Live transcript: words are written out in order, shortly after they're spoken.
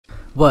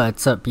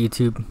What's up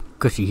YouTube,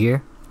 Cushy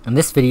here. In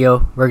this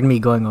video, we're going to be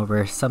going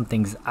over some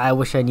things I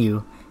wish I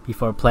knew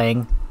before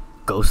playing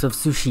Ghost of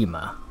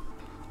Tsushima.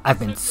 I've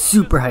been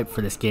super hyped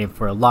for this game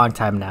for a long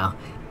time now,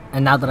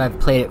 and now that I've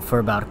played it for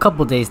about a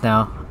couple days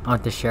now, I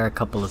want to share a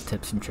couple of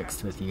tips and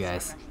tricks with you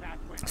guys.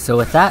 So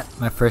with that,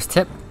 my first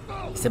tip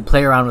is to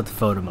play around with the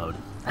photo mode.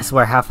 I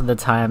swear half of the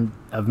time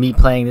of me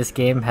playing this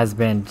game has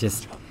been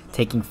just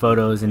taking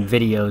photos and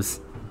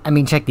videos. I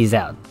mean, check these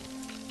out.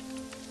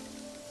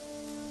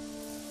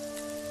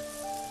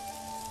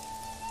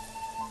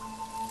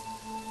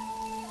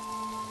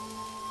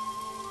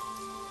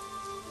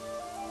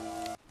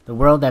 The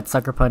world that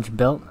Sucker Punch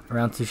built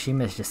around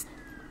Tsushima is just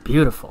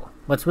beautiful.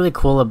 What's really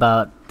cool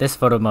about this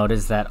photo mode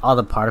is that all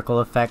the particle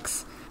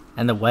effects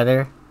and the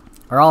weather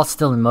are all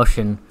still in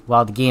motion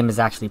while the game is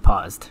actually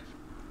paused.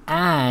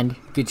 And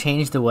you could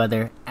change the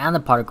weather and the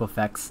particle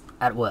effects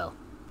at will.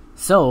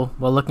 So,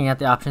 while looking at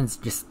the options,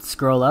 just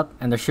scroll up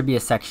and there should be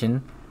a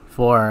section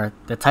for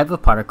the type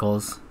of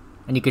particles,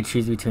 and you could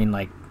choose between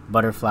like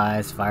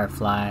butterflies,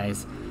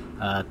 fireflies,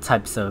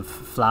 types of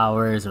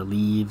flowers or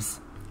leaves.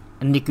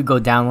 And you could go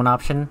down one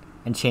option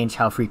and change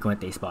how frequent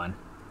they spawn.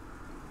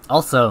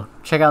 Also,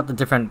 check out the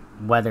different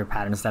weather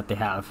patterns that they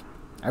have.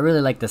 I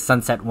really like the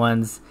sunset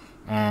ones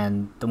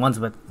and the ones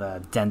with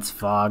the dense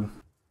fog.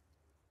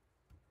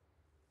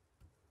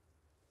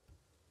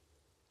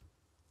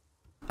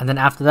 And then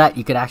after that,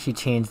 you could actually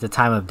change the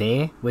time of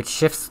day, which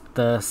shifts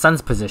the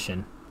sun's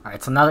position.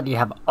 Alright, so now that you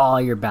have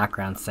all your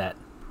background set,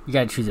 you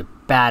gotta choose a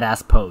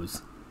badass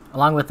pose.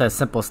 Along with a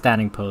simple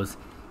standing pose,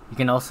 you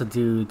can also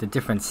do the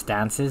different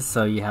stances,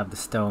 so you have the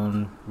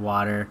stone,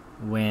 water,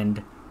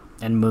 wind,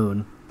 and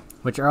moon,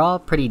 which are all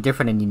pretty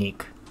different and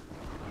unique.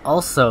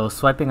 Also,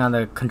 swiping on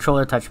the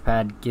controller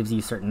touchpad gives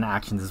you certain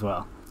actions as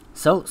well.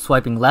 So,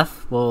 swiping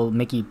left will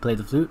make you play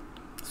the flute,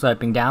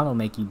 swiping down will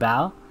make you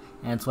bow,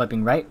 and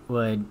swiping right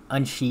would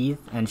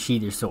unsheath and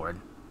sheath your sword.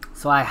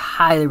 So I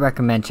highly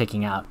recommend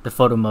checking out the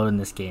photo mode in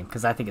this game,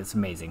 because I think it's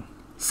amazing.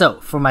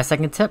 So, for my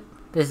second tip,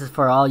 this is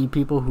for all you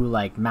people who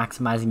like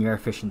maximizing your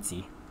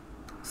efficiency.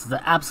 So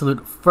the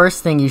absolute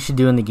first thing you should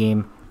do in the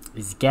game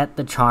is get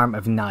the Charm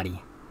of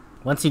Nadi.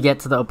 Once you get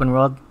to the open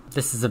world,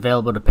 this is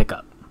available to pick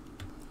up.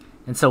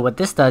 And so what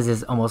this does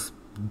is almost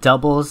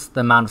doubles the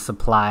amount of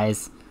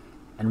supplies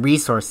and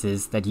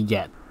resources that you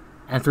get.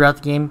 And throughout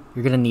the game,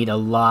 you're going to need a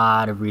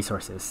lot of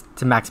resources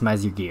to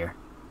maximize your gear.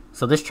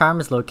 So this charm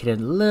is located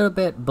a little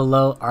bit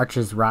below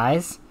Archer's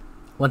Rise.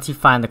 Once you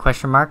find the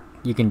question mark,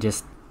 you can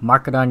just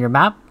mark it on your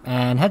map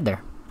and head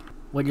there.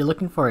 What you're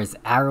looking for is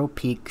Arrow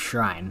Peak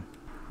Shrine.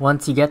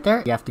 Once you get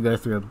there, you have to go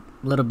through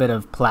a little bit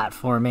of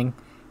platforming,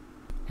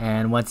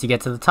 and once you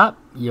get to the top,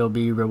 you'll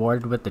be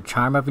rewarded with the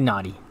Charm of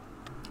Nadi.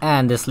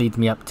 And this leads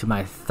me up to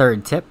my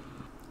third tip,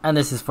 and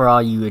this is for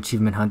all you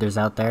achievement hunters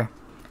out there.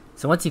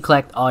 So once you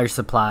collect all your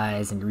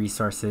supplies and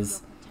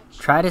resources,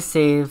 try to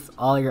save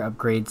all your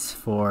upgrades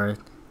for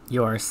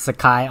your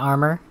Sakai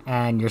armor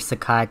and your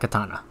Sakai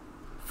katana.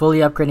 Fully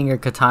upgrading your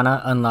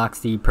katana unlocks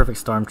the Perfect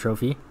Storm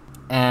trophy,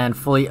 and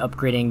fully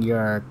upgrading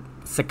your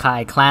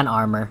Sakai clan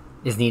armor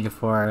is needed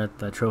for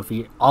the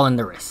trophy All in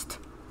the Wrist.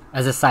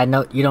 As a side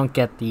note, you don't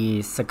get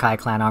the Sakai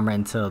clan armor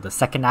until the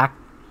second act.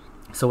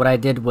 So what I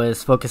did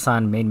was focus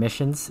on main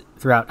missions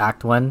throughout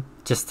Act 1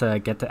 just to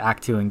get to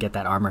Act 2 and get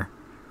that armor.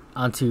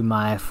 Onto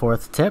my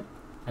fourth tip,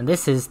 and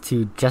this is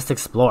to just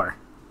explore.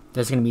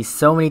 There's going to be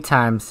so many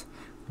times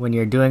when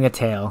you're doing a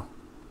tale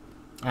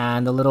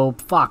and a little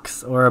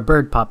fox or a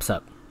bird pops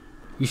up.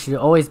 You should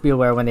always be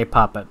aware when they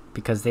pop up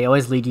because they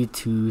always lead you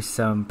to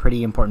some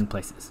pretty important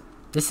places.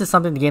 This is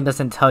something the game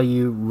doesn't tell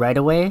you right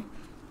away,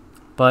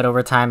 but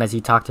over time as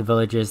you talk to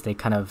villagers, they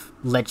kind of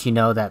let you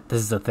know that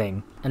this is a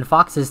thing. And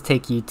foxes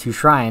take you to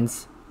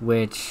shrines,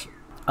 which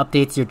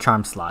updates your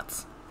charm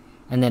slots.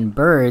 And then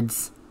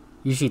birds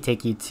usually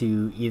take you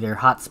to either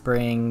hot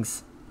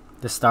springs,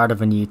 the start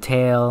of a new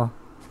tale,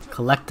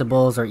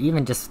 collectibles, or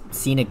even just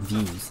scenic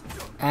views.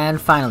 And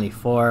finally,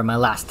 for my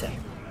last tip,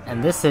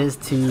 and this is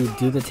to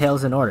do the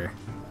tales in order.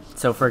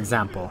 So for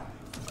example,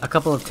 a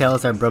couple of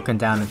tales are broken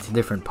down into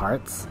different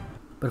parts,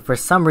 but for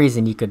some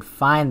reason you could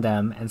find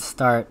them and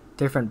start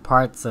different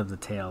parts of the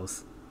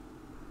tales.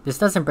 This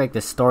doesn't break the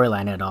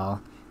storyline at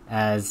all,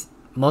 as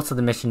most of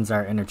the missions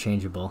are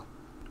interchangeable.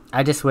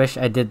 I just wish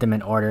I did them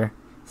in order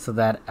so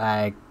that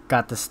I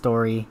got the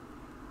story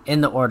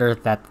in the order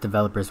that the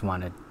developers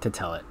wanted to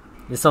tell it.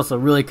 This also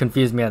really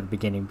confused me at the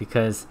beginning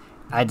because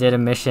I did a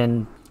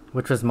mission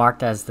which was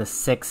marked as the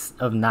 6th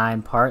of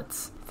 9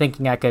 parts,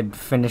 thinking I could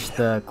finish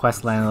the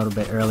quest line a little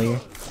bit earlier.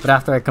 But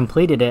after I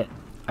completed it,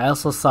 I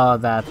also saw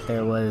that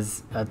there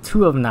was a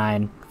 2 of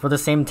 9 for the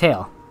same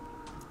tale.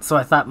 So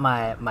I thought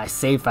my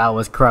save file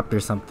was corrupt or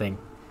something.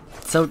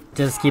 So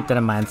just keep that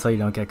in mind so you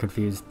don't get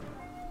confused.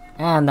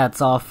 And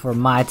that's all for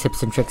my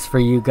tips and tricks for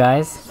you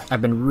guys.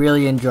 I've been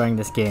really enjoying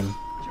this game,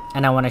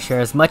 and I want to share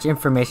as much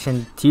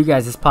information to you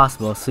guys as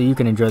possible so you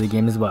can enjoy the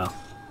game as well.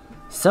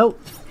 So,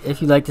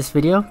 if you liked this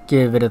video,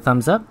 give it a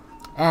thumbs up,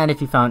 and if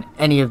you found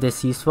any of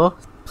this useful,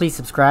 please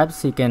subscribe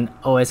so you can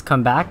always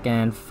come back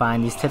and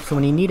find these tips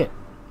when you need it.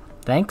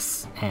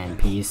 Thanks, and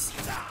peace.